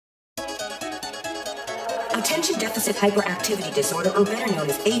Attention deficit hyperactivity disorder, or better known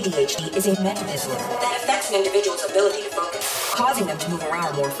as ADHD, is a mental disorder that affects an individual's ability to focus, causing them to move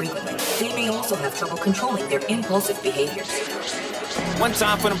around more frequently. They may also have trouble controlling their impulsive behaviors. One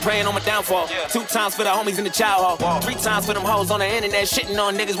time for them praying on my downfall. 2 times for the homies in the child hall. 3 times for them hoes on the internet shitting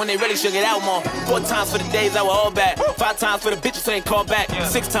on niggas when they really should get out more. 4 times for the days I was all bad. 5 times for the bitches who ain't called back.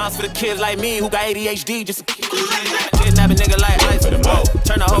 6 times for the kids like me who got ADHD just to kidnap a nigga like ice.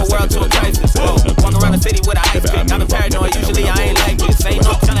 Turn the whole world to a crisis. Walk around the city with an ice pick. I'm a paranoid, usually I ain't like this. Ain't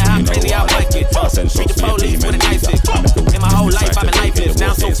no telling how crazy I like it. Treat the police with a nice hit. In my whole life I've been like this. Now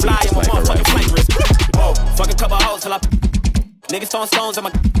I'm so fly, I'm a motherfucking flight risk. Fuck a couple hoes till I niggas throwing stones on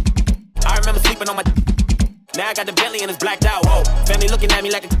my I remember sleeping on my now I got the Bentley and it's blacked out. Whoa. Family looking at me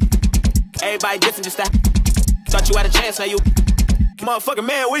like a everybody dissing just that. Thought you had a chance, now you motherfucking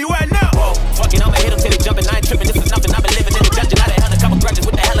man, where you at now? Whoa. Fuck it, I'ma hit them till they jumping. I ain't tripping, this is nothing. I've been living in the dungeon. I done held a couple grudges.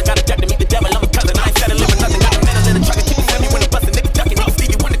 What the hell I got abducted? Meet the devil, I'm a cousin. I ain't settling for nothing. Got the mental in the truck and keep me when they bustin'. Niggas ducking, niggas see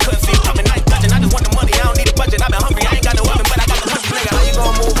you when the couldn't see you coming. I ain't dodging, I just want the money. I don't need a budget. I've been hungry, I ain't got no oven, but I got the money. Nigga, how you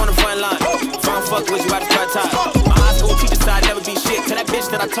gon' move on the front line? If I don't fuck with you, I just cut time. My high school teacher said I'd never be shit to that bitch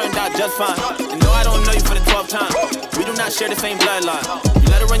that I turned out just fine. And no, I don't know you for the 12th time. We do not share the same bloodline. You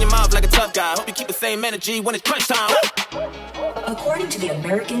let her run your mouth like a tough guy. Hope you keep the same energy when it's crunch time. According to the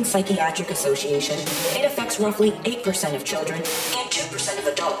American Psychiatric Association, it affects roughly 8% of children and 2% of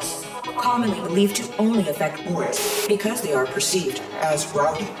adults, commonly believed to only affect boys because they are perceived as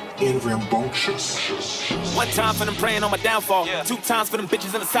rowdy and rambunctious. 1 time for them praying on my downfall. 2 times for them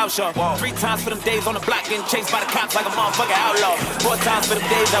bitches in the South Shore. 3 times for them days on the block getting chased by the cops like a motherfucking outlaw. 4 times for them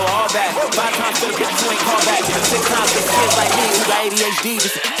days that were all bad. 5 times for the bitches who ain't called back. 6 times for the kids like me who got ADHD.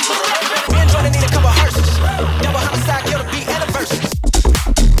 Me and Joyner need a couple hearses. Double homicide, kill